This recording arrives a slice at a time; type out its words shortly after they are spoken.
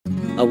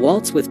A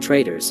Waltz with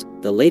Traitors,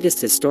 the latest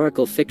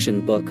historical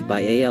fiction book by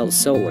A.L.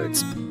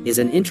 Sowards, is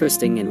an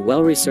interesting and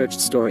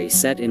well-researched story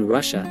set in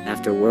Russia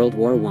after World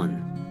War I.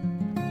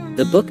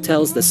 The book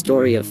tells the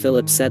story of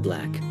Filip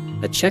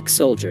Sedlák, a Czech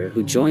soldier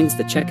who joins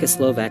the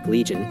Czechoslovak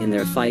Legion in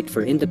their fight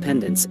for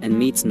independence and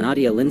meets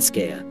Nadia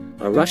Linskaya,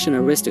 a Russian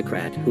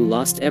aristocrat who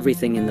lost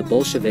everything in the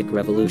Bolshevik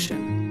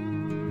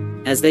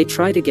Revolution. As they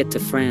try to get to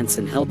France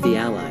and help the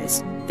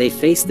Allies, they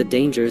face the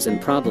dangers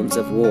and problems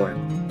of war,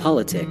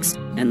 politics,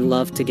 and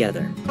love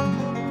together.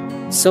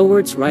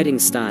 Sowards' writing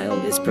style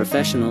is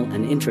professional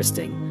and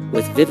interesting,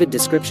 with vivid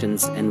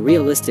descriptions and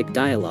realistic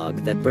dialogue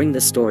that bring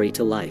the story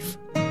to life.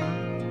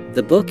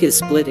 The book is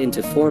split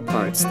into 4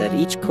 parts that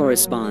each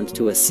correspond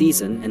to a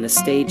season and a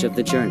stage of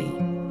the journey.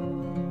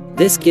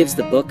 This gives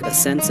the book a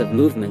sense of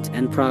movement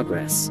and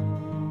progress.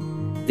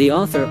 The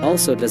author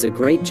also does a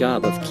great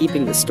job of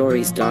keeping the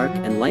story's dark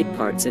and light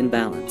parts in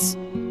balance.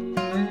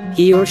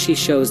 He or she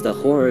shows the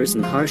horrors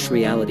and harsh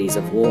realities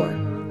of war,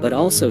 but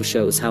also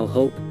shows how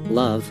hope,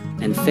 love,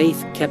 and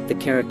faith kept the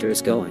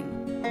characters going.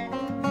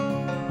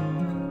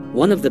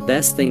 One of the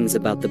best things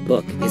about the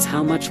book is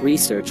how much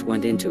research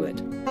went into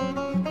it.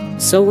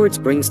 Sowards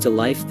brings to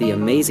life the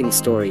amazing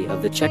story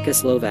of the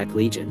Czechoslovak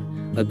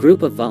Legion, a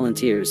group of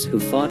volunteers who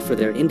fought for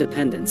their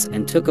independence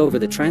and took over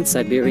the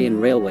Trans-Siberian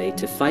Railway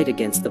to fight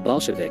against the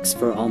Bolsheviks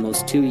for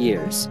almost 2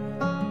 years.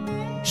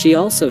 She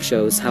also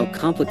shows how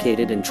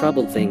complicated and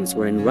troubled things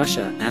were in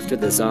Russia after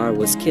the Tsar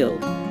was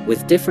killed,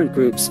 with different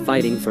groups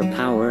fighting for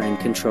power and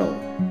control.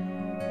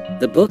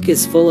 The book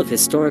is full of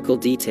historical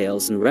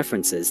details and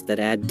references that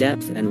add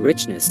depth and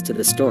richness to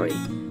the story,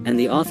 and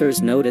the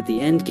author's note at the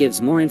end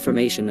gives more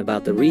information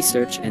about the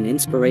research and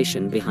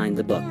inspiration behind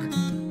the book.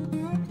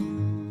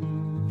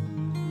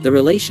 The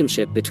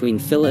relationship between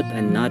Filip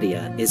and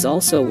Nadia is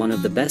also one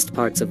of the best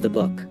parts of the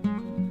book.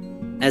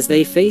 As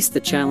they face the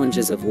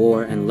challenges of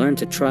war and learn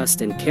to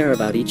trust and care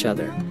about each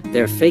other,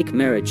 their fake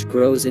marriage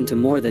grows into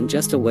more than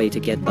just a way to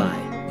get by.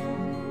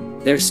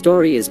 Their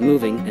story is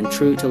moving and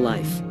true to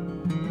life.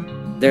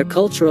 Their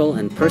cultural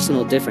and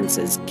personal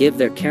differences give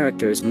their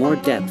characters more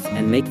depth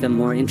and make them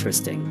more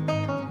interesting.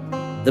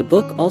 The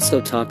book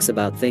also talks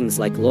about things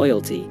like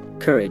loyalty,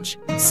 courage,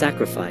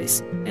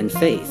 sacrifice, and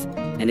faith,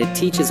 and it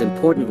teaches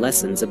important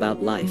lessons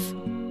about life.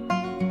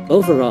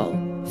 Overall,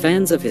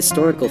 fans of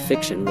historical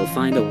fiction will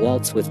find A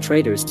Waltz with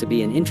Traitors to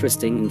be an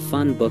interesting and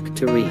fun book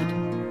to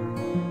read.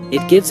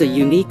 It gives a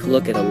unique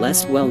look at a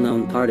less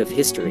well-known part of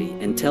history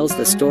and tells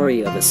the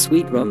story of a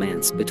sweet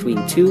romance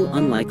between 2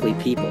 unlikely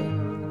people.